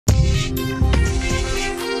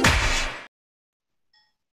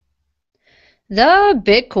The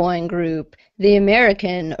Bitcoin Group, the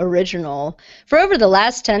American original. For over the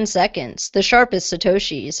last 10 seconds, the sharpest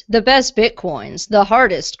Satoshis, the best Bitcoins, the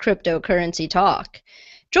hardest cryptocurrency talk.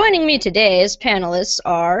 Joining me today as panelists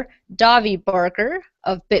are Davi Barker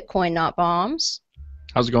of Bitcoin Not Bombs.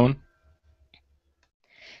 How's it going?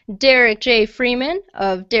 Derrick J. Freeman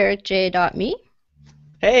of DerrickJ.me.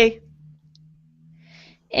 Hey.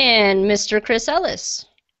 And Mr. Chris Ellis.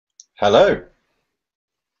 Hello.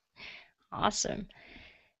 Awesome.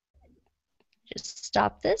 Just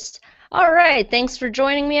stop this. All right, thanks for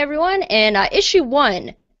joining me, everyone. And issue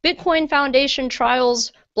 1, Bitcoin Foundation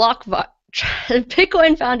trials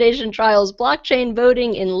Bitcoin Foundation trials blockchain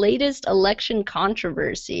voting in latest election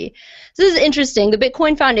controversy. This is interesting. The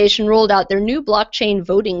Bitcoin Foundation rolled out their new blockchain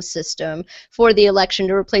voting system for the election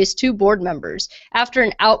to replace 2 board members. After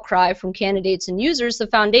an outcry from candidates and users, the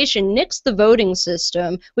foundation nixed the voting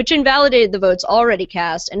system, which invalidated the votes already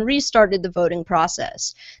cast, and restarted the voting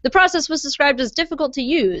process. The process was described as difficult to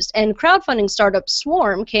use, and crowdfunding startup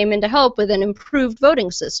Swarm came in to help with an improved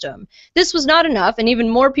voting system. This was not enough, and even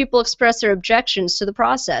more people expressed their objections to the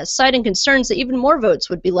process, citing concerns that even more votes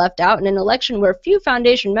would be left out in an election where few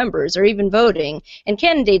foundation members are even voting, and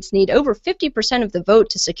candidates need over 50% of the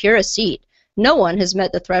vote to secure a seat. No one has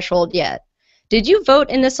met the threshold yet. Did you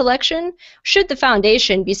vote in this election? Should the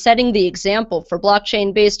foundation be setting the example for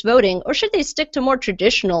blockchain-based voting, or should they stick to more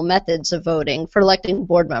traditional methods of voting for electing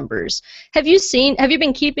board members? Have you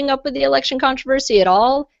been keeping up with the election controversy at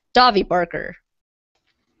all? Davi Barker.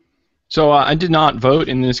 So I did not vote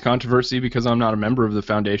in this controversy because I'm not a member of the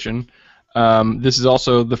foundation. This is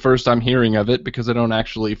also the first I'm hearing of it because I don't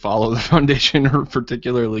actually follow the foundation or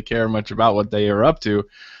particularly care much about what they are up to.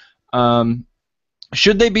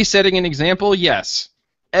 Should they be setting an example? Yes.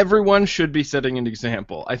 Everyone should be setting an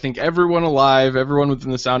example. I think everyone alive, everyone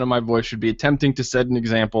within the sound of my voice should be attempting to set an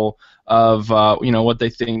example of what they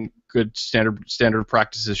think good standard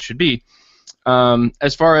practices should be.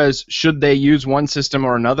 As far as should they use one system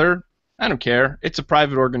or another, I don't care. It's a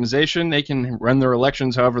private organization. They can run their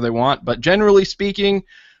elections however they want. But generally speaking,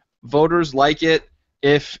 voters like it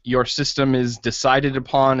if your system is decided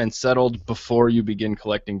upon and settled before you begin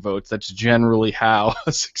collecting votes. That's generally how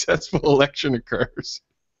a successful election occurs.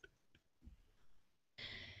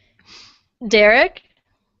 Derrick?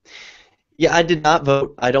 Yeah, I did not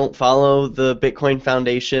vote. I don't follow the Bitcoin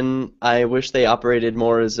Foundation. I wish they operated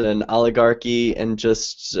more as an oligarchy and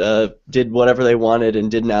just did whatever they wanted and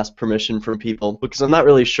didn't ask permission from people, because I'm not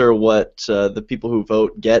really sure what the people who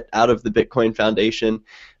vote get out of the Bitcoin Foundation.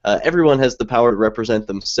 Everyone has the power to represent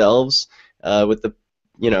themselves with the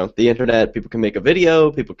internet. People can make a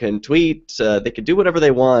video, people can tweet, they can do whatever they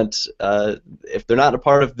want. If they're not a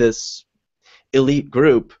part of this elite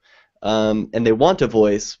group, and they want a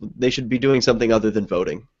voice, they should be doing something other than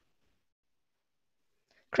voting.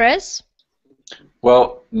 Chris?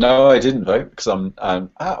 Well, no, I didn't vote because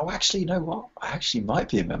actually, you know what? I actually might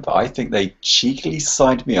be a member. I think they cheekily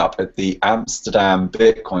signed me up at the Amsterdam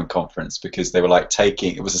Bitcoin conference because they were like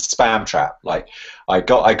it was a spam trap. Like I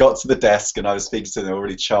got to the desk and I was speaking to them. They were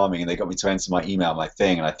really charming and they got me to enter my email, my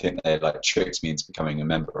thing, and I think they like tricked me into becoming a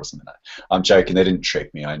member or something like that. I'm joking. They didn't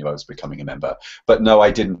trick me. I knew I was becoming a member. But no,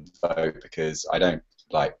 I didn't vote because I don't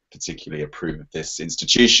particularly approve of this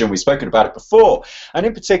institution. We've spoken about it before, and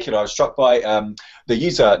in particular I was struck by the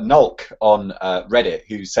user Nulk on Reddit,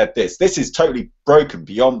 who said this is totally broken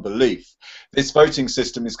beyond belief. This voting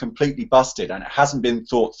system is completely busted and it hasn't been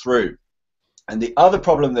thought through. And the other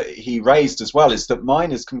problem that he raised as well is that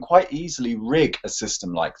miners can quite easily rig a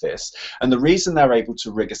system like this. And the reason they're able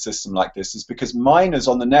to rig a system like this is because miners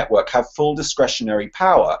on the network have full discretionary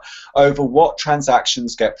power over what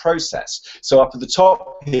transactions get processed. So up at the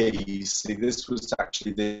top here, you see this was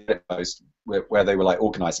actually the post where they were like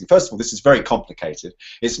organizing. First of all, this is very complicated.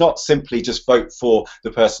 It's not simply just vote for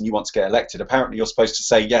the person you want to get elected. Apparently you're supposed to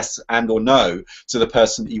say yes and or no to the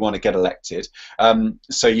person that you want to get elected.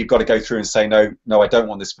 So you've got to go through and say no, I don't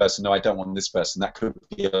want this person, no, I don't want this person. That could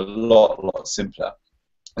be a lot simpler.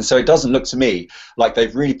 And so it doesn't look to me like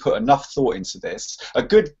they've really put enough thought into this. A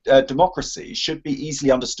good democracy should be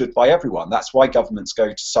easily understood by everyone. That's why governments go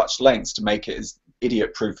to such lengths to make it as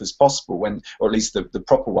idiot-proof as possible, or at least the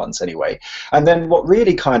proper ones anyway. And then what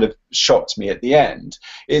really kind of shocked me at the end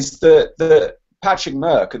is that Patrick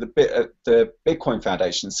Merck at the Bitcoin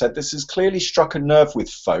Foundation said this has clearly struck a nerve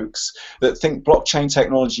with folks that think blockchain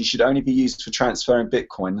technology should only be used for transferring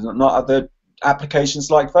Bitcoin and not other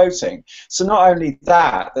applications like voting. So not only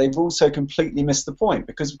that, they've also completely missed the point,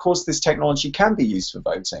 because of course this technology can be used for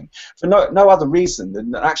voting for no other reason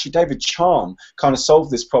than that actually David Charm kind of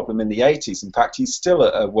solved this problem in the 80s. In fact, he's still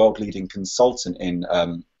a world-leading consultant in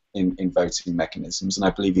voting mechanisms, and I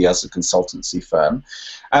believe he has a consultancy firm.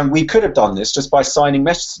 And we could have done this just by signing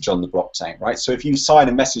message on the blockchain, right? So if you sign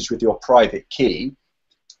a message with your private key,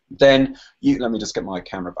 then let me just get my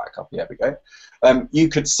camera back up. Here we go. You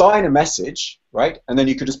could sign a message, right? And then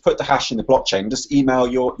you could just put the hash in the blockchain and just email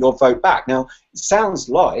your vote back. Now, it sounds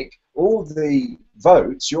like all the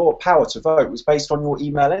votes, your power to vote, was based on your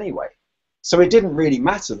email anyway. So it didn't really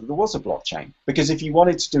matter that there was a blockchain, because if you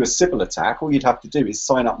wanted to do a civil attack, all you'd have to do is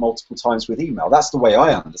sign up multiple times with email. That's the way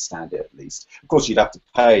I understand it, at least. Of course, you'd have to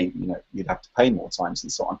pay, you'd have to pay more times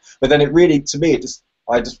and so on. But then it really, to me,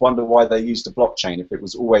 I just wonder why they used a blockchain if it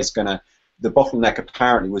was always going to. The bottleneck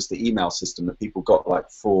apparently was the email system, that people got like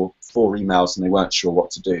four emails and they weren't sure what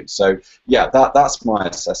to do. So yeah, that's my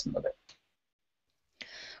assessment of it.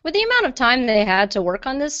 With the amount of time they had to work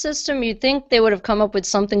on this system, you'd think they would have come up with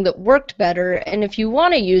something that worked better. And if you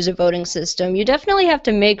want to use a voting system, you definitely have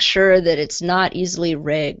to make sure that it's not easily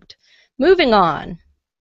rigged. Moving on.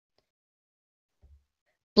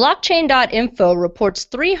 Blockchain.info reports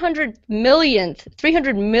 300 millionth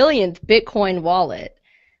Bitcoin wallet.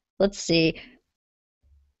 Let's see.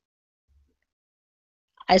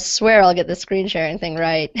 I swear I'll get the screen sharing thing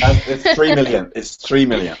right. It's 3 million. It's 3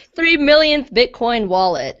 million. 3 millionth Bitcoin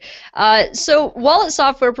wallet. So wallet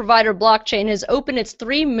software provider Blockchain has opened its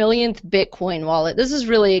 3 millionth Bitcoin wallet. This is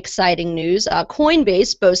really exciting news.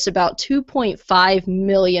 Coinbase boasts about 2.5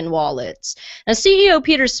 million wallets. Now, CEO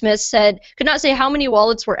Peter Smith could not say how many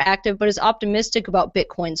wallets were active, but is optimistic about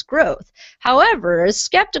Bitcoin's growth. However, a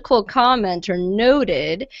skeptical commenter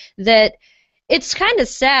noted that it's kind of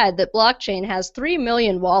sad that Blockchain has 3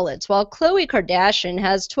 million wallets, while Khloe Kardashian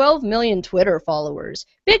has 12 million Twitter followers.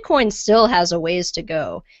 Bitcoin still has a ways to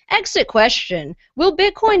go. Exit question: will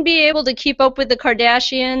Bitcoin be able to keep up with the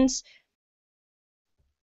Kardashians?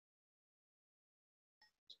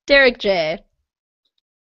 Derrick J.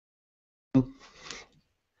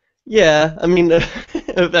 Yeah, I mean,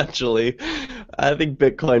 eventually. I think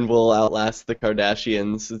Bitcoin will outlast the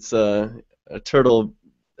Kardashians. It's a turtle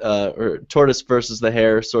or tortoise versus the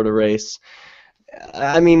hare sort of race.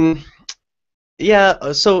 I mean,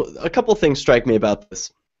 yeah, so a couple things strike me about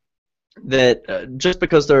this. That just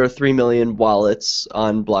because there are 3 million wallets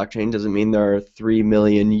on blockchain doesn't mean there are 3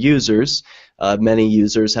 million users. Many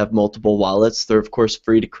users have multiple wallets. They're, of course,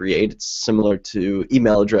 free to create. It's similar to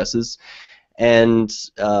email addresses. And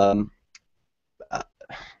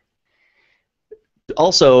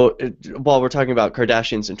also, while we're talking about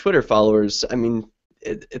Kardashians and Twitter followers, I mean,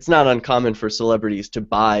 it's not uncommon for celebrities to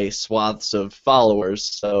buy swaths of followers,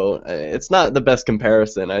 so it's not the best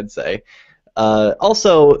comparison, I'd say.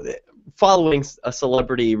 Also, following a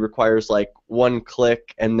celebrity requires like one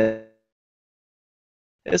click, and then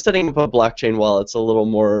setting up a blockchain wallet's a little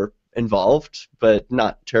more involved, but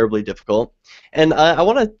not terribly difficult. And I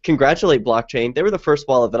want to congratulate Blockchain. They were the first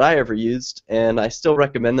wallet that I ever used, and I still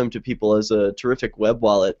recommend them to people as a terrific web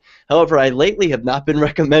wallet. However, I lately have not been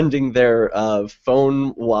recommending their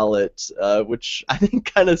phone wallet, which I think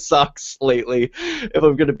kind of sucks lately, if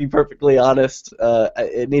I'm going to be perfectly honest.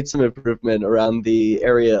 It needs some improvement around the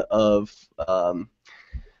area of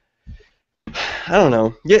I don't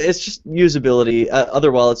know. Yeah, it's just usability.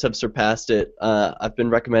 Other wallets have surpassed it. I've been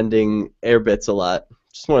recommending Airbits a lot.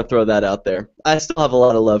 Just want to throw that out there. I still have a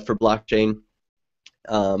lot of love for Blockchain.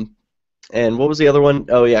 And what was the other one?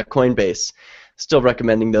 Oh, yeah, Coinbase. Still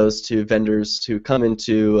recommending those to vendors who come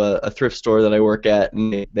into a thrift store that I work at,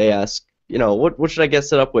 and they ask, you know, what should I get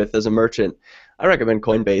set up with as a merchant? I recommend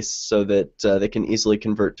Coinbase so that they can easily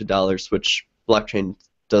convert to dollars, which Blockchain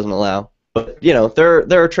doesn't allow. But, you know,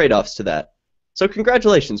 there are trade-offs to that. So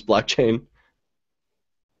congratulations, Blockchain.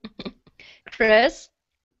 Chris?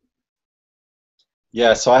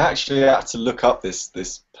 Yeah, so I actually had to look up this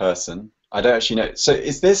person. I don't actually know. So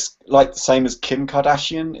is this like the same as Kim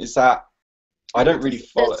Kardashian? Is that? I don't really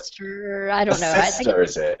follow. Sister, I don't know. Sister, I think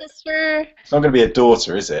is it? Sister. It's not going to be a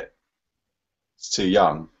daughter, is it? It's too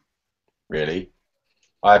young, really.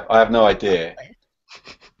 I have no idea.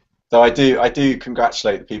 Though I do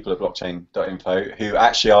congratulate the people at blockchain.info who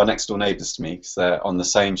actually are next door neighbours to me, because they're on the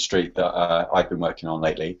same street that I've been working on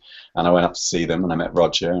lately, and I went up to see them, and I met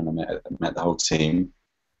Roger, and I met the whole team.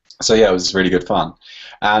 So yeah, it was really good fun.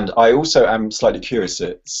 And I also am slightly curious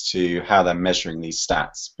as to how they're measuring these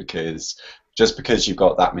stats, because just because you've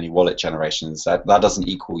got that many wallet generations, that doesn't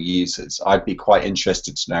equal users. I'd be quite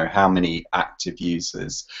interested to know how many active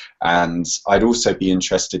users, and I'd also be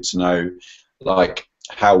interested to know like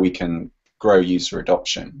how we can grow user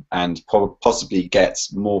adoption and possibly get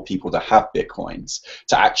more people that have Bitcoins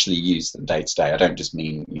to actually use them day to day. I don't just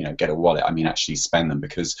mean, get a wallet. I mean actually spend them,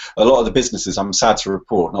 because a lot of the businesses, I'm sad to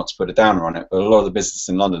report, not to put a downer on it, but a lot of the businesses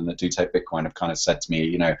in London that do take Bitcoin have kind of said to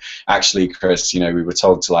me, actually, Chris, we were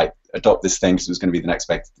told to like adopt this thing because it was going to be the next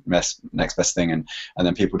best thing, and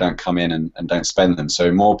then people don't come in and don't spend them.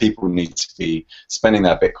 So more people need to be spending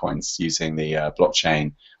their Bitcoins using the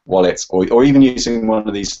blockchain wallets, or even using one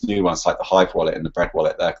of these new ones like the Hive wallet and the Bread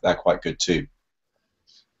wallet. They're quite good too.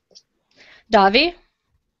 Davi?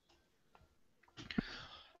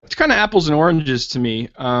 It's kind of apples and oranges to me.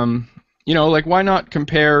 Like why not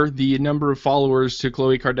compare the number of followers to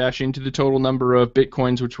Khloe Kardashian to the total number of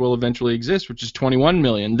Bitcoins which will eventually exist, which is 21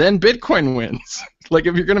 million. Then Bitcoin wins. Like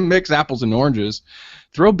if you're going to mix apples and oranges,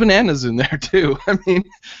 throw bananas in there too. I mean,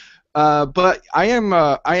 but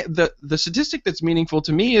the statistic that's meaningful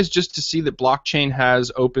to me is just to see that blockchain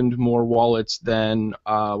has opened more wallets than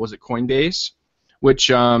was it Coinbase,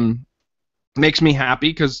 which makes me happy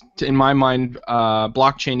because in my mind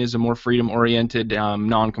blockchain is a more freedom-oriented,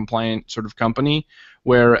 non-compliant sort of company,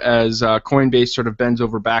 whereas Coinbase sort of bends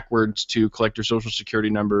over backwards to collect your social security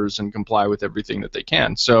numbers and comply with everything that they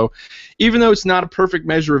can. So even though it's not a perfect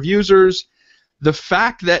measure of users, the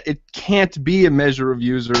fact that it can't be a measure of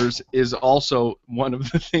users is also one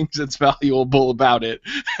of the things that's valuable about it.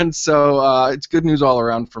 And so it's good news all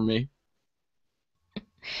around for me.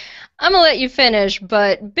 I'm going to let you finish,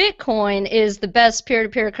 but Bitcoin is the best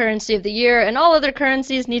peer-to-peer currency of the year, and all other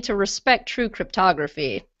currencies need to respect true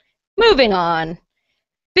cryptography. Moving on.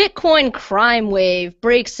 Bitcoin crime wave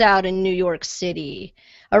breaks out in New York City.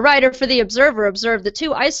 A writer for The Observer observed that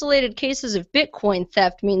 2 isolated cases of Bitcoin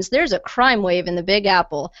theft means there's a crime wave in the Big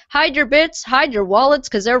Apple. Hide your bits, hide your wallets,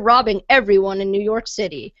 because they're robbing everyone in New York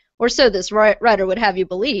City. Or so this writer would have you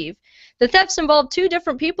believe. The thefts involved 2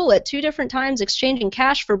 different people at 2 different times exchanging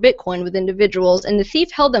cash for Bitcoin with individuals, and the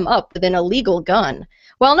thief held them up with an illegal gun.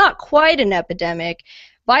 While not quite an epidemic,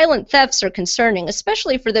 violent thefts are concerning,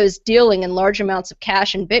 especially for those dealing in large amounts of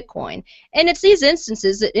cash and Bitcoin, and it's these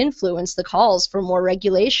instances that influence the calls for more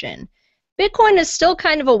regulation. Bitcoin is still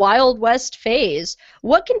kind of a Wild West phase.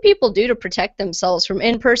 What can people do to protect themselves from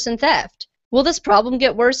in-person theft? Will this problem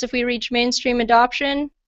get worse if we reach mainstream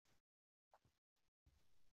adoption?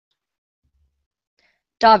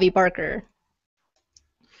 Davi Barker.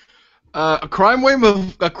 A crime wave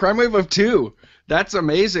of 2. That's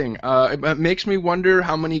amazing. It makes me wonder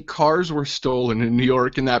how many cars were stolen in New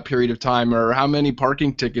York in that period of time, or how many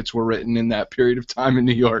parking tickets were written in that period of time in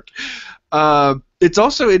New York. It's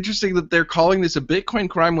also interesting that they're calling this a Bitcoin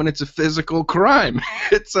crime when it's a physical crime.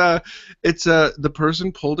 It's the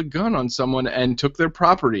person pulled a gun on someone and took their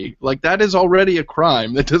property. Like that is already a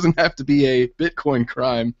crime. That doesn't have to be a Bitcoin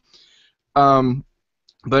crime.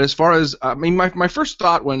 But as far as, my first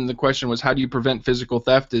thought when the question was how do you prevent physical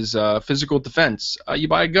theft is physical defense. You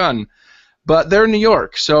buy a gun. But they're in New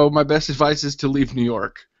York, so my best advice is to leave New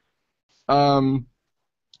York.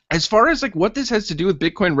 As far as like what this has to do with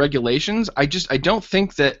Bitcoin regulations, I don't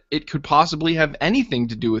think that it could possibly have anything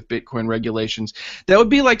to do with Bitcoin regulations. That would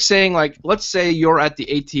be like saying, like, let's say you're at the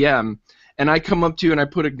ATM and I come up to you and I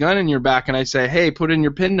put a gun in your back and I say, hey, put in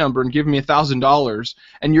your PIN number and give me $1,000,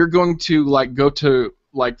 and you're going to like go to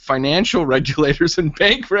like financial regulators and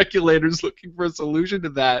bank regulators looking for a solution to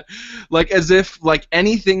that, like as if like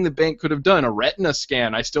anything the bank could have done. A retina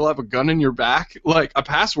scan, I still have a gun in your back. Like a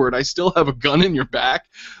password, I still have a gun in your back.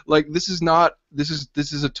 Like this is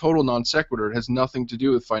a total non sequitur. It has nothing to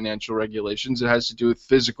do with financial regulations. It has to do with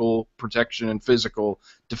physical protection and physical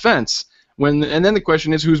defense. And then the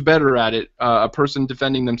question is, who's better at it, a person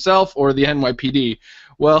defending themselves or the NYPD?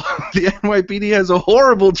 Well, the NYPD has a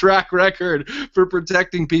horrible track record for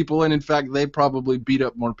protecting people, and in fact, they probably beat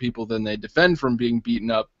up more people than they defend from being beaten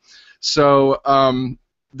up. So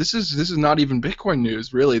this is not even Bitcoin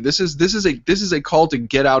news, really. This is a call to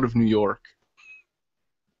get out of New York.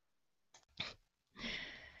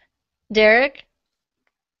 Derrick?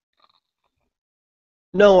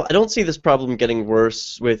 No, I don't see this problem getting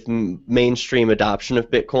worse with mainstream adoption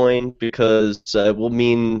of Bitcoin, because will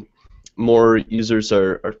mean more users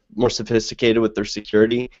are more sophisticated with their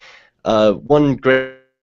security. One great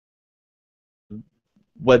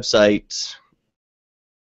website,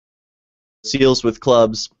 Seals with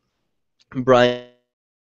Clubs, Brian,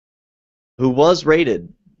 who was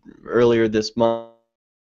rated earlier this month by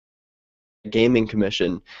the Gaming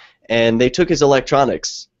Commission, and they took his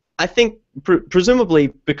electronics. I think presumably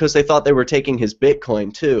because they thought they were taking his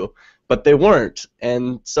Bitcoin too, but they weren't.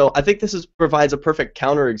 And so I think this provides a perfect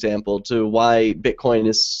counterexample to why Bitcoin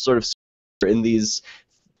is sort of in these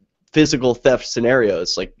physical theft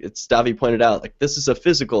scenarios. Like it's Davi pointed out, like this is a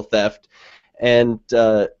physical theft, and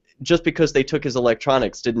just because they took his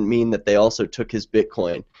electronics didn't mean that they also took his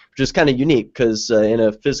Bitcoin, which is kind of unique because in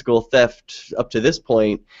a physical theft up to this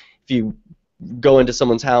point, if you go into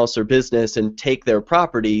someone's house or business and take their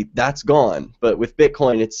property, that's gone. But with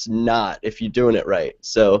Bitcoin, it's not if you're doing it right.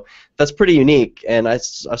 So that's pretty unique, and I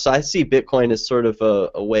see Bitcoin as sort of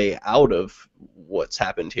a way out of what's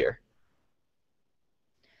happened here.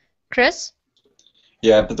 Chris?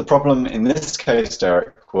 Yeah, but the problem in this case,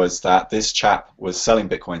 Derek, was that this chap was selling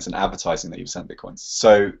bitcoins and advertising that he was selling bitcoins.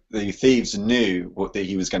 So the thieves knew that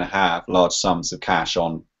he was going to have large sums of cash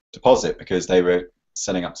on deposit because they were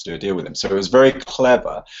setting up to do a deal with him. So it was very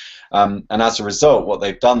clever. And as a result, what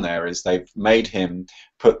they've done there is they've made him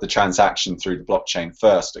put the transaction through the blockchain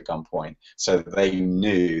first at gunpoint, so that they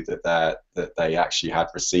knew that they actually had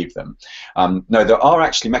received them. No, there are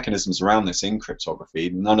actually mechanisms around this in cryptography.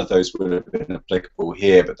 None of those would have been applicable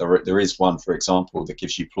here, but there is one, for example, that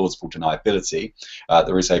gives you plausible deniability.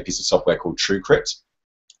 There is a piece of software called TrueCrypt,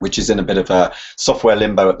 which is in a bit of a software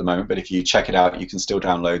limbo at the moment, but if you check it out, you can still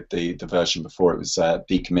download the version before it was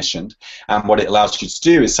decommissioned. And what it allows you to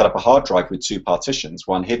do is set up a hard drive with two partitions,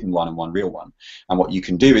 one hidden one and one real one. And what you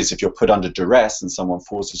can do is if you're put under duress and someone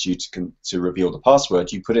forces you to reveal the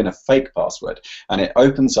password, you put in a fake password, and it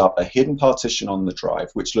opens up a hidden partition on the drive,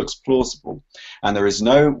 which looks plausible. And there is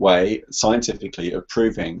no way scientifically of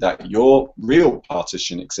proving that your real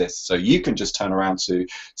partition exists. So you can just turn around to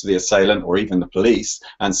the assailant or even the police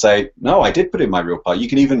and say, no, I did put in my real part. You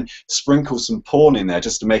can even sprinkle some porn in there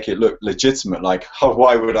just to make it look legitimate, like, oh,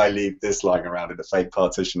 why would I leave this lying around in a fake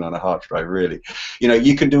partition on a hard drive, really? You know,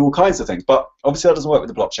 you can do all kinds of things, but obviously that doesn't work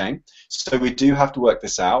with the blockchain, so we do have to work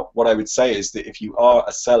this out. What I would say is that if you are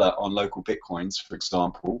a seller on local Bitcoins, for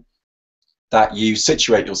example, that you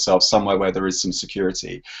situate yourself somewhere where there is some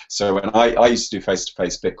security. So when I used to do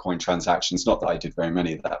face-to-face Bitcoin transactions, not that I did very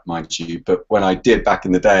many of that, mind you, but when I did back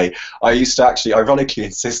in the day, I used to actually ironically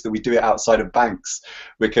insist that we do it outside of banks,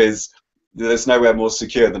 because there's nowhere more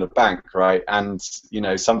secure than a bank, right? And you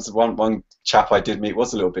know, one chap I did meet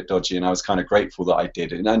was a little bit dodgy, and I was kind of grateful that I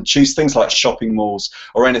did it. And choose things like shopping malls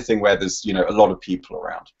or anything where there's, you know, a lot of people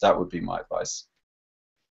around. That would be my advice.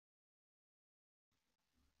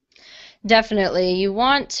 Definitely. You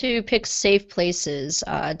want to pick safe places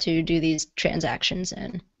to do these transactions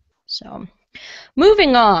in. So,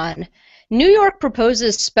 moving on. New York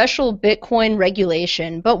proposes special Bitcoin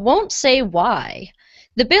regulation, but won't say why.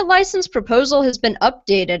 The BitLicense proposal has been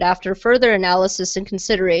updated after further analysis and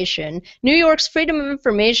consideration. New York's Freedom of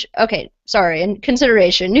Information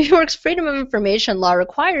New York's Freedom of Information law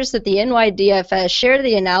requires that the NYDFS share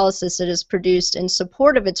the analysis it has produced in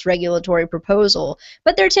support of its regulatory proposal,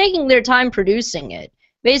 but they're taking their time producing it.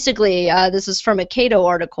 Basically, this is from a Cato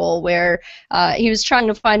article where he was trying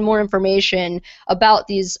to find more information about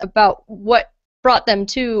what brought them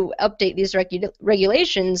to update these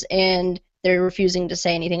regulations, and they're refusing to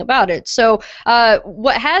say anything about it. So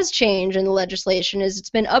what has changed in the legislation is it's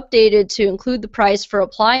been updated to include the price for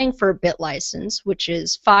applying for a BitLicense, which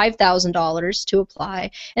is $5,000 to apply,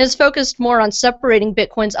 and is focused more on separating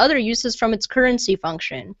Bitcoin's other uses from its currency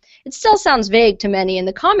function. It still sounds vague to many, and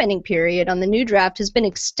the commenting period on the new draft has been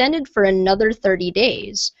extended for another 30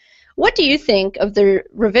 days. What do you think of the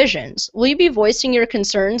revisions? Will you be voicing your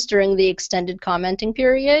concerns during the extended commenting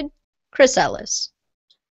period? Chris Ellis.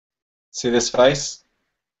 See this face?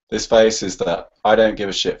 This face is the I don't give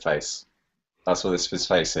a shit face. That's what this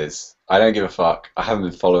face is. I don't give a fuck. I haven't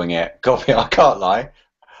been following it. God, I can't lie.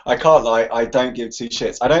 I can't lie. I don't give two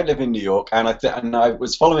shits. I don't live in New York, and I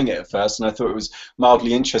was following it at first, and I thought it was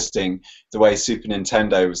mildly interesting the way Super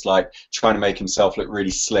Nintendo was like trying to make himself look really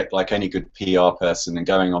slick, like any good PR person, and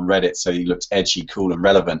going on Reddit so he looked edgy, cool, and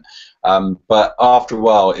relevant. But after a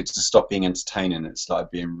while, it just stopped being entertaining, and it started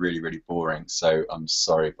being really, really boring. So I'm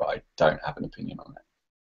sorry, but I don't have an opinion on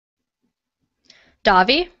it.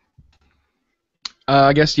 Davi?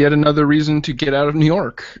 I guess yet another reason to get out of New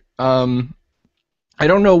York. I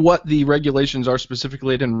don't know what the regulations are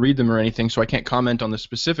specifically. I didn't read them or anything, so I can't comment on the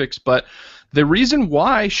specifics. But the reason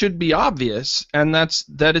why should be obvious, and that's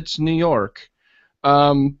that it's New York.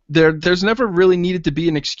 There's never really needed to be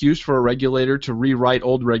an excuse for a regulator to rewrite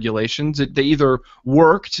old regulations. They either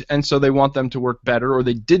worked, and so they want them to work better, or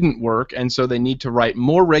they didn't work, and so they need to write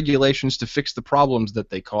more regulations to fix the problems that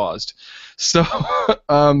they caused. So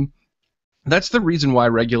that's the reason why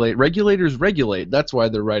regulators regulate. That's why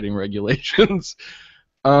they're writing regulations.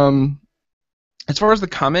 As far as the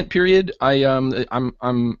comment period,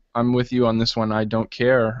 I'm with you on this one. I don't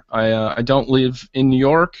care. I don't live in New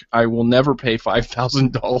York. I will never pay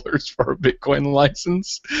 $5,000 for a Bitcoin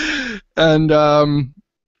license, and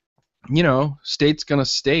state's gonna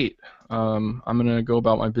state. I'm gonna go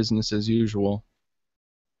about my business as usual.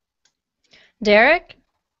 Derrick?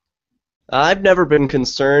 I've never been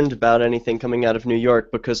concerned about anything coming out of New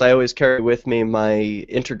York because I always carry with me my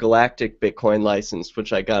intergalactic Bitcoin license,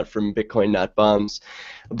 which I got from Bitcoin Not Bombs.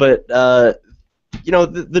 But the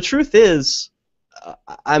truth is,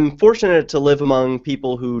 I'm fortunate to live among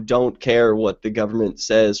people who don't care what the government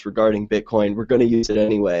says regarding Bitcoin. We're going to use it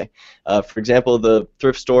anyway. For example, the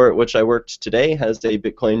thrift store at which I worked today has a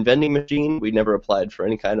Bitcoin vending machine. We never applied for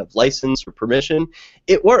any kind of license or permission.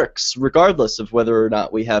 It works regardless of whether or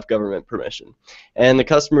not we have government permission. And the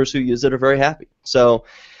customers who use it are very happy. So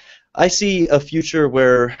I see a future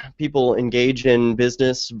where people engage in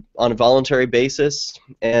business on a voluntary basis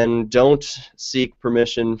and don't seek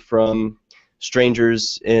permission from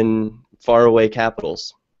strangers in faraway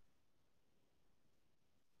capitals.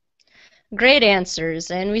 Great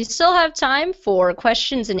answers, and we still have time for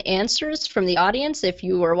questions and answers from the audience. If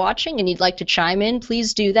you are watching and you'd like to chime in,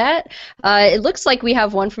 please do that. It looks like we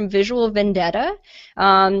have one from Visual Vendetta.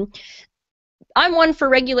 I'm one for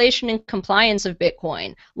regulation and compliance of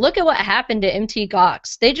Bitcoin. Look at what happened to Mt.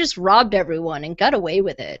 Gox. They just robbed everyone and got away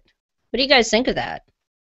with it. What do you guys think of that?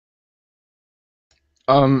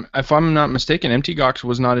 If I'm not mistaken, Mt. Gox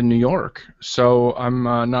was not in New York, so I'm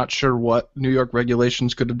not sure what New York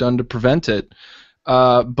regulations could have done to prevent it.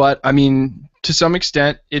 But I mean, to some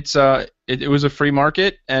extent, it was a free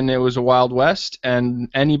market and it was a Wild West, and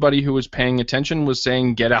anybody who was paying attention was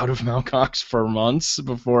saying get out of Mt. Gox for months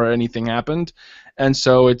before anything happened, and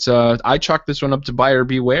so I chalk this one up to buyer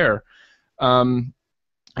beware.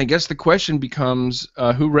 I guess the question becomes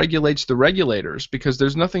who regulates the regulators, because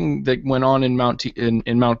there's nothing that went on in Mt.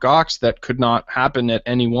 Gox that could not happen at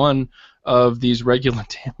any one of these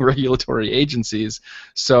regulatory agencies.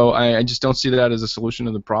 So I just don't see that as a solution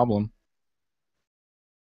to the problem.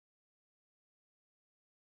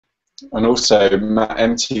 And also,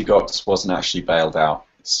 MT Gox wasn't actually bailed out.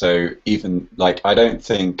 So even, I don't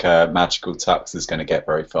think Magical Tux is going to get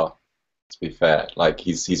very far, to be fair.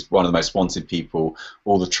 He's one of the most wanted people.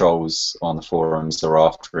 All the trolls on the forums are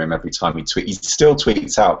after him every time he tweets. He still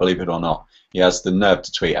tweets out, believe it or not. He has the nerve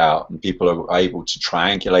to tweet out, and people are able to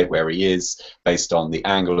triangulate where he is based on the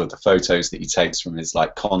angle of the photos that he takes from his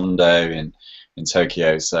condo in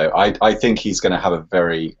Tokyo. So I think he's going to have a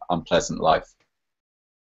very unpleasant life.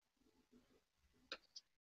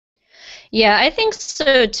 Yeah, I think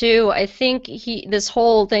so too. I think this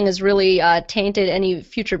whole thing has really tainted any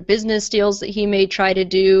future business deals that he may try to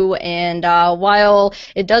do. And while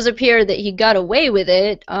it does appear that he got away with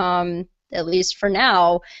it, at least for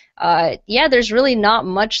now, yeah, there's really not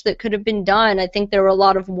much that could have been done. I think there were a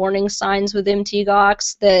lot of warning signs with Mt.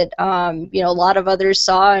 Gox that a lot of others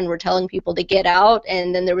saw and were telling people to get out,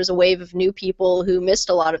 and then there was a wave of new people who missed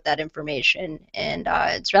a lot of that information, and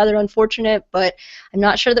it's rather unfortunate, but I'm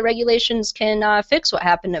not sure the regulations can fix what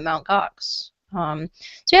happened at Mt. Gox. So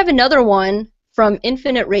we have another one from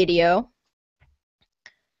Infinite Radio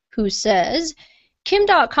who says,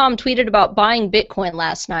 Kim.com tweeted about buying Bitcoin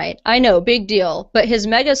last night. I know, big deal, but his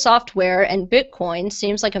mega software and Bitcoin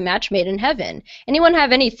seems like a match made in heaven. Anyone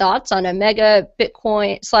have any thoughts on a mega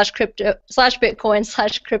Bitcoin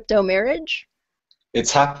 / crypto marriage?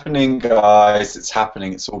 It's happening, guys. It's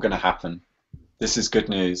happening. It's all going to happen. This is good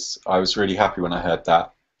news. I was really happy when I heard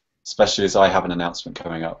that, especially as I have an announcement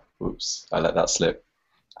coming up. Oops, I let that slip.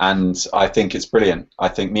 And I think it's brilliant. I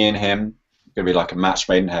think me and him are going to be like a match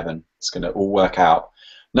made in heaven. It's going to all work out.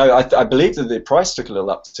 No, I believe that the price took a little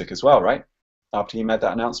uptick as well, right? After he made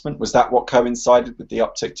that announcement. Was that what coincided with the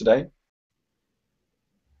uptick today?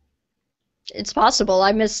 It's possible.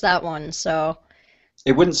 I missed that one, so.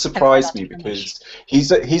 It wouldn't surprise me because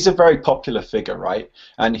he's a very popular figure, right?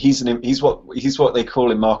 And he's what they call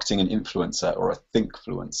in marketing an influencer, or a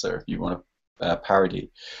thinkfluencer, if you want to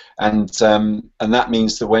parody, and that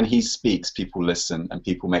means that when he speaks, people listen and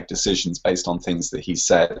people make decisions based on things that he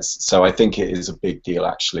says. So I think it is a big deal,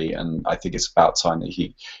 actually, and I think it's about time that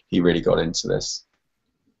he really got into this.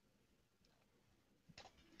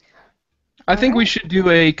 I think we should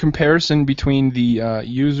do a comparison between the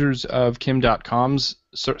users of Kim.com's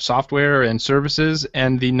software and services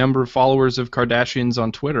and the number of followers of Kardashians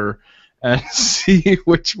on Twitter, and see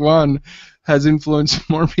which one has influenced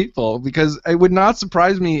more people, because it would not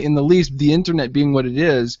surprise me in the least, the internet being what it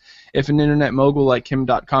is, if an internet mogul like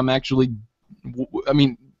Kim.com actually, I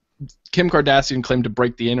mean, Kim Kardashian claimed to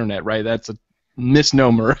break the internet, right? That's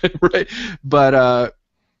misnomer, right? But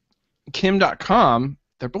Kim.com,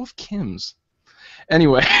 they're both Kims.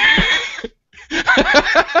 Anyway,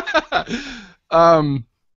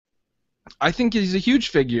 I think he's a huge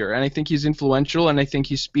figure, and I think he's influential, and I think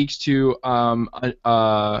he speaks to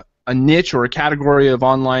a niche or a category of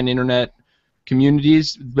online internet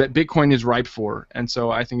communities that Bitcoin is ripe for, and so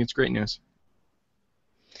I think it's great news.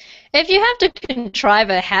 If you have to contrive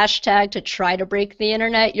a hashtag to try to break the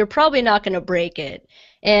internet, you're probably not going to break it.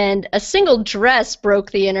 And a single dress broke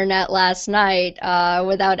the internet last night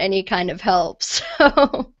without any kind of help.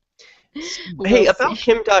 So, Hey, about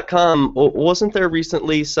Kim.com, wasn't there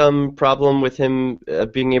recently some problem with him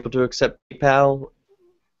being able to accept PayPal?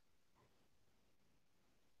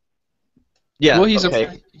 Yeah. Well, he's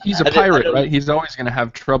okay. a pirate, right? He's always going to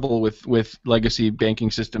have trouble with legacy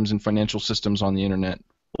banking systems and financial systems on the internet.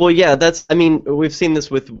 Well, yeah, I mean, we've seen this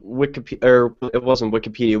with Wikipedia, or it wasn't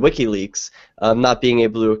Wikipedia, WikiLeaks, not being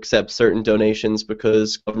able to accept certain donations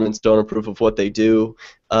because governments don't approve of what they do.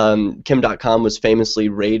 Kim.com was famously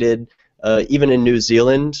raided, even in New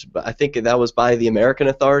Zealand, but I think that was by the American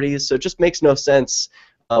authorities, so it just makes no sense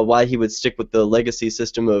why he would stick with the legacy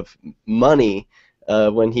system of money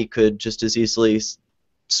when he could just as easily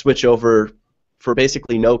switch over for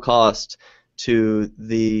basically no cost to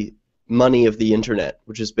the money of the internet,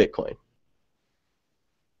 which is Bitcoin.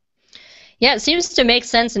 Yeah, it seems to make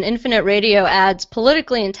sense, and Infinite Radio adds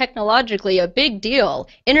politically and technologically a big deal.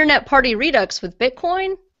 Internet Party Redux with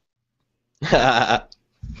Bitcoin? I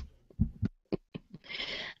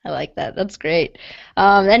like that. That's great.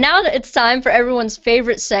 And now it's time for everyone's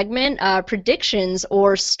favorite segment, predictions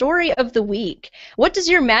or story of the week. What does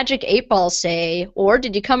your magic 8-ball say, or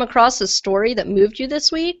did you come across a story that moved you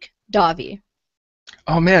this week? Davi.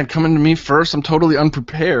 Oh man, coming to me first. I'm totally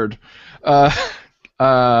unprepared. How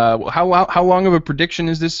long of a prediction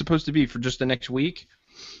is this supposed to be? For just the next week?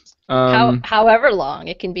 However long.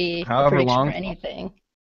 It can be a prediction long. for anything.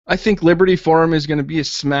 I think Liberty Forum is going to be a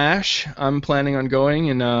smash. I'm planning on going,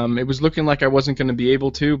 and it was looking like I wasn't going to be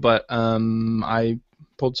able to, but I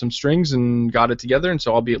pulled some strings and got it together, and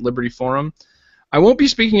so I'll be at Liberty Forum. I won't be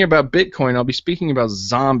speaking about Bitcoin. I'll be speaking about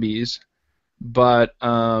zombies, but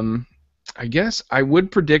I guess I would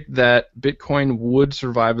predict that Bitcoin would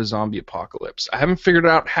survive a zombie apocalypse. I haven't figured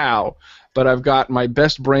out how, but I've got my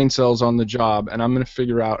best brain cells on the job, and I'm going to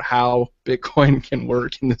figure out how Bitcoin can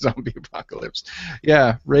work in the zombie apocalypse.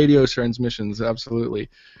 Yeah, radio transmissions, absolutely.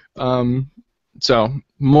 So,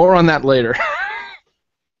 more on that later.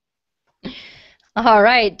 All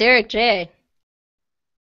right, Derrick J.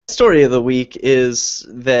 Story of the week is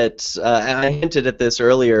that, and I hinted at this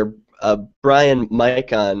earlier, Brian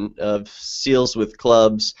Micon of Seals with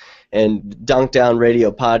Clubs and Dunk Down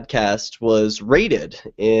Radio podcast was raided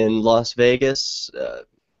in Las Vegas.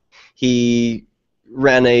 He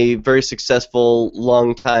ran a very successful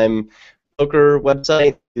long-time poker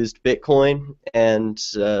website, used Bitcoin, and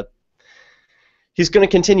he's going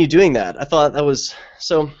to continue doing that. I thought that was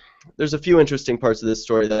so. There's a few interesting parts of this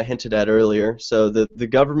story that I hinted at earlier. So the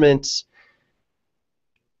government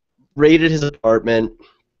raided his apartment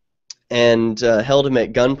and held him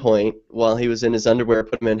at gunpoint while he was in his underwear,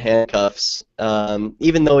 put him in handcuffs,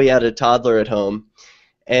 even though he had a toddler at home.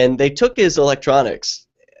 And they took his electronics,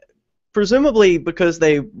 presumably because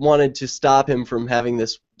they wanted to stop him from having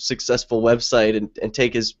this successful website and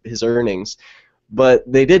take his earnings. But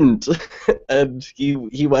they didn't, and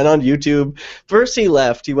he went on YouTube. First he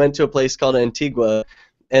left, he went to a place called Antigua,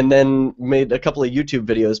 and then made a couple of YouTube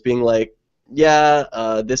videos being like,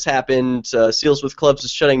 yeah, this happened, Seals with Clubs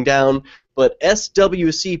is shutting down, but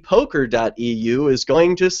swcpoker.eu is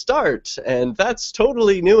going to start, and that's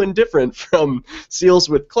totally new and different from Seals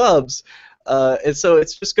with Clubs. And so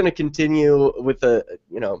it's just going to continue with a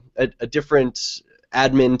different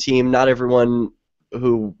admin team. Not everyone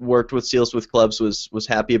who worked with Seals with Clubs was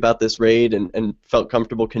happy about this raid and felt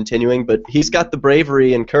comfortable continuing, but he's got the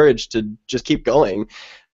bravery and courage to just keep going.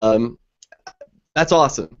 That's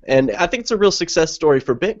awesome, and I think it's a real success story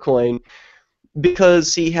for Bitcoin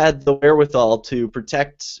because he had the wherewithal to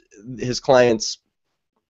protect his clients'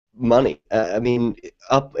 money. I mean,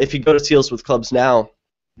 if you go to Seals with Clubs now,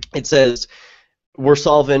 it says, we're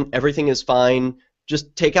solvent, everything is fine,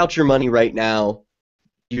 just take out your money right now.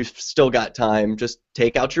 You've still got time. Just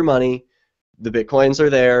take out your money. The Bitcoins are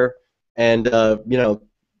there, and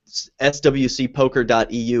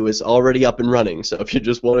swcpoker.eu is already up and running. So if you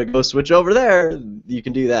just want to go switch over there, you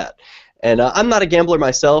can do that. And I'm not a gambler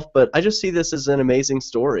myself, but I just see this as an amazing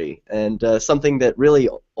story and something that really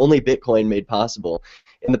only Bitcoin made possible.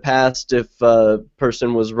 In the past, if a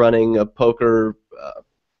person was running a poker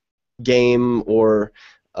game or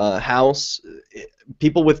house,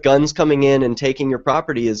 people with guns coming in and taking your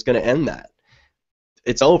property is going to end that.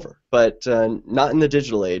 It's over, but not in the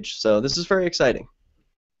digital age. So this is very exciting.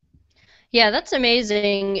 Yeah, that's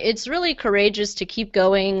amazing. It's really courageous to keep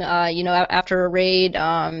going. You know, after a raid,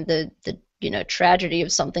 the tragedy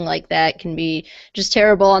of something like that can be just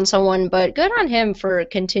terrible on someone. But good on him for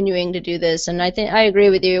continuing to do this. And I think I agree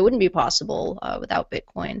with you. It wouldn't be possible without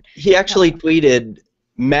Bitcoin. He actually tweeted,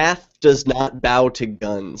 "Math does not bow to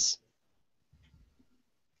guns."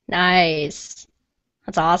 Nice.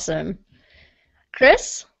 That's awesome.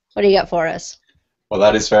 Chris, what do you got for us? Well,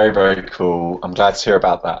 that is very, very cool. I'm glad to hear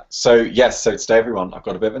about that. So, yes, so today, everyone, I've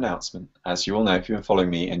got a bit of an announcement. As you all know, if you've been following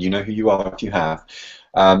me, and you know who you are if you have,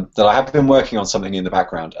 that I have been working on something in the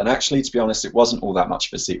background. And actually, to be honest, it wasn't all that much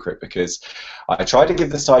of a secret, because I tried to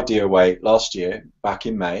give this idea away last year, back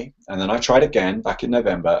in May, and then I tried again back in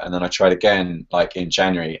November, and then I tried again like in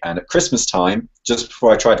January. And at Christmas time, just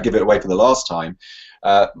before I tried to give it away for the last time,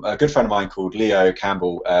 a good friend of mine called Leo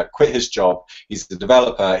Campbell quit his job. He's the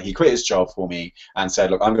developer. He quit his job for me and said,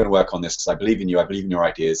 look, I'm going to work on this because I believe in you. I believe in your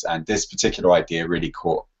ideas. And this particular idea really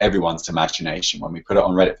caught everyone's imagination when we put it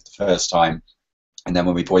on Reddit for the first time. And then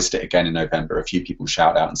when we voiced it again in November, a few people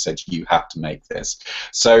shouted out and said, you have to make this.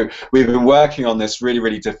 So we've been working on this really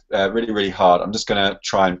hard. I'm just going to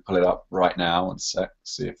try and pull it up right now and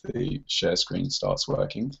see if the share screen starts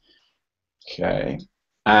working. Okay.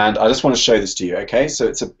 And I just want to show this to you, okay? So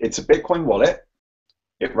it's a Bitcoin wallet.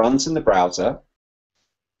 It runs in the browser.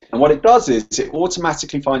 And what it does is it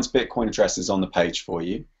automatically finds Bitcoin addresses on the page for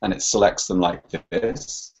you, and it selects them like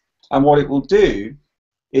this. And what it will do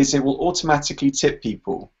is it will automatically tip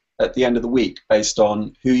people at the end of the week based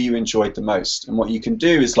on who you enjoyed the most. And what you can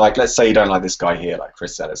do is, like, let's say you don't like this guy here, like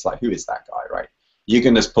Chris said, it's like, who is that guy, right? You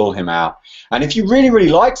can just pull him out. And if you really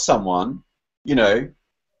like someone, you know,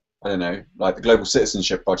 I don't know, like the Global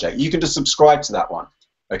Citizenship Project, you can just subscribe to that one,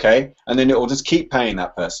 okay? And then it will just keep paying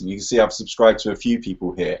that person. You can see I've subscribed to a few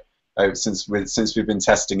people here since we've been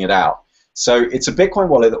testing it out. So it's a Bitcoin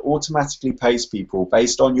wallet that automatically pays people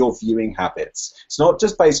based on your viewing habits. It's not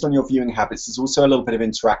just based on your viewing habits, there's also a little bit of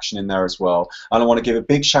interaction in there as well. And I want to give a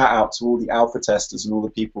big shout out to all the alpha testers and all the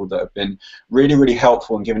people that have been really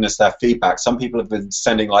helpful in giving us their feedback. Some people have been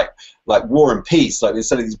sending like War and Peace, like they're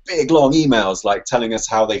sending these big long emails like telling us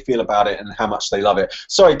how they feel about it and how much they love it.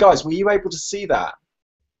 Sorry guys, were you able to see that?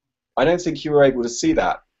 I don't think you were able to see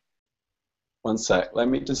that. One sec, let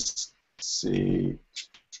me just see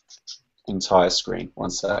entire screen.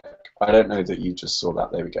 One sec. I don't know that you just saw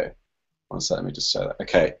that. There we go. One sec. Let me just show that.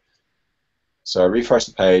 Okay. So I refresh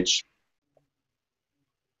the page.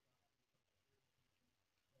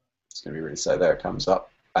 It's going to be really slow. There it comes up.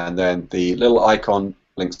 And then the little icon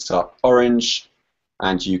blinks up orange.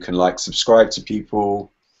 And you can like subscribe to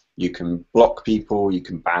people. You can block people. You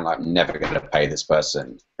can ban like never going to pay this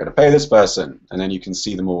person. Going to pay this person. And then you can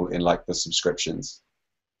see them all in like the subscriptions.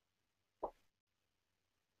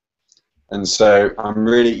 And so I'm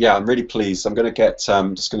really pleased. I'm going to get,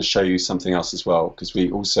 just going to show you something else as well, because we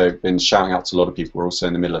also been shouting out to a lot of people. We're also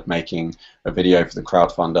in the middle of making a video for the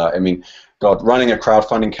crowdfunder. I mean, God, running a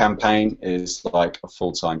crowdfunding campaign is like a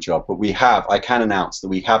full-time job. But I can announce that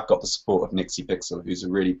we have got the support of Nixie Pixel, who's a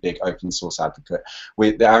really big open source advocate.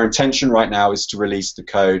 Our intention right now is to release the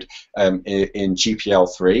code in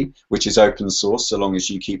GPL3, which is open source, so long as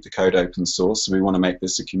you keep the code open source. So we want to make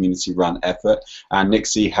this a community-run effort. And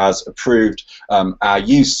Nixie has approved our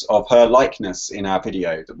use of her likeness in our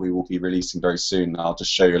video that we will be releasing very soon. I'll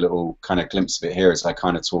just show you a little kind of glimpse of it here as I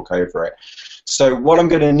kind of talk over it. So what I'm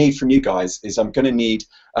going to need from you guys is I'm going to need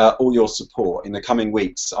all your support in the coming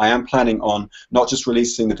weeks. I am planning on not just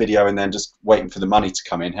releasing the video and then just waiting for the money to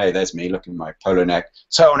come in. Hey, there's me looking at my polo neck.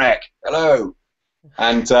 Toe neck, hello.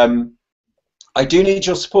 And I do need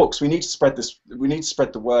your support because we need to spread this. We need to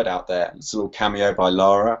spread the word out there. It's a little cameo by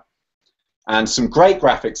Lara, and some great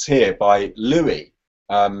graphics here by Louis.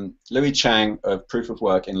 Louis Chang of Proof of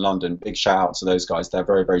Work in London. Big shout out to those guys. They're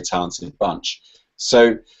a very talented bunch.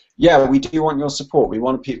 So yeah, we do want your support. We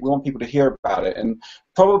want people to hear about it, and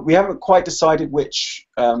probably we haven't quite decided which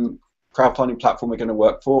crowdfunding platform we're going to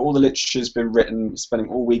work for. All the literature's been written. We're spending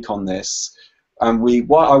all week on this, and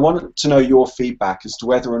I want to know your feedback as to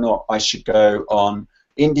whether or not I should go on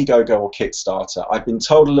Indiegogo or Kickstarter. I've been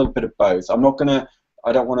told a little bit of both.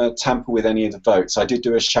 I don't want to tamper with any of the votes. I did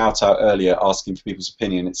do a shout out earlier asking for people's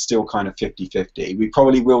opinion. It's still kind of 50-50. We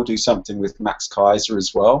probably will do something with Max Kaiser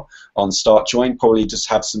as well on Start Join, probably just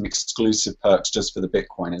have some exclusive perks just for the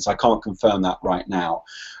Bitcoiners. I can't confirm that right now.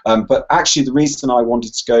 But actually, the reason I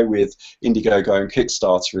wanted to go with Indiegogo and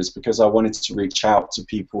Kickstarter is because I wanted to reach out to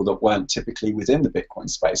people that weren't typically within the Bitcoin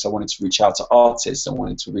space. I wanted to reach out to artists. I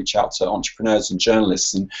wanted to reach out to entrepreneurs and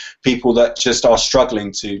journalists and people that just are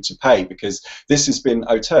struggling to pay, because this has been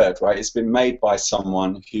auteured, right? It's been made by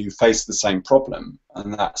someone who faced the same problem,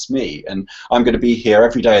 and that's me. And I'm going to be here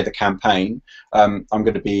every day of the campaign. I'm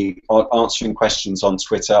going to be answering questions on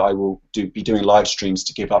Twitter. I will be doing live streams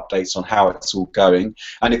to give updates on how it's all going.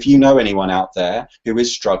 And if you know anyone out there who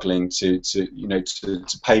is struggling to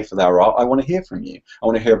pay for their art, I want to hear from you. I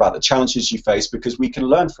want to hear about the challenges you face, because we can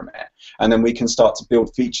learn from it, and then we can start to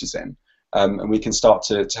build features in. And we can start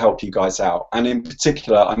to help you guys out. And in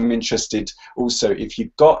particular, I'm interested also, if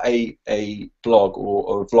you've got a blog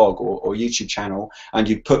or a vlog or YouTube channel and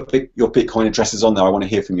you put your Bitcoin addresses on there, I want to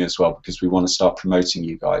hear from you as well, because we want to start promoting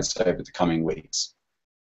you guys over the coming weeks.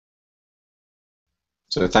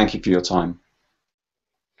 So thank you for your time.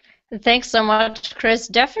 Thanks so much, Chris.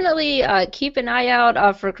 Definitely keep an eye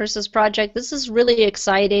out for Chris's project. This is really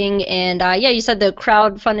exciting. And yeah, you said the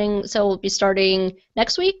crowdfunding sale will be starting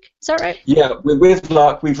next week. Is that right? Yeah, with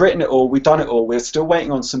luck, we've written it all, we've done it all. We're still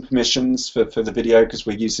waiting on some permissions for the video, because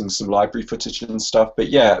we're using some library footage and stuff. But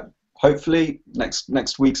yeah, hopefully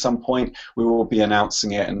next week some point we will be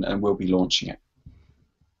announcing it, and we'll be launching it.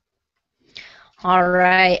 All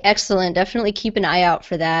right, excellent. Definitely keep an eye out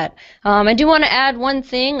for that. I do want to add one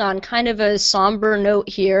thing on kind of a somber note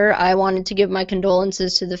here. I wanted to give my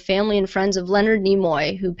condolences to the family and friends of Leonard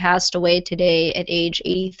Nimoy, who passed away today at age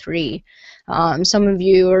 83. Some of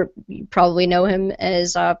you probably know him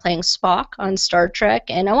as playing Spock on Star Trek,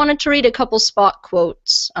 and I wanted to read a couple Spock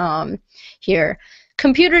quotes here.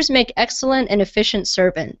 "Computers make excellent and efficient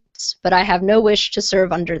servants, but I have no wish to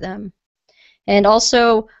serve under them." And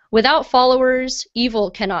also, "Without followers,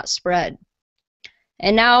 evil cannot spread."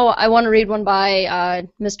 And now I want to read one by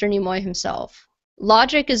Mr. Nimoy himself.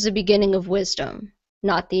 "Logic is the beginning of wisdom,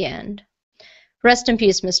 not the end." Rest in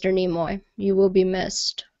peace, Mr. Nimoy. You will be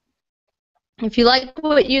missed. If you like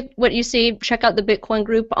what you see, check out the Bitcoin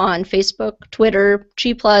group on Facebook, Twitter,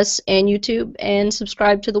 G+, and YouTube, and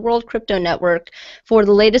subscribe to the World Crypto Network for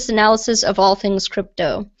the latest analysis of all things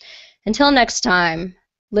crypto. Until next time,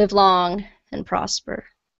 live long and prosper.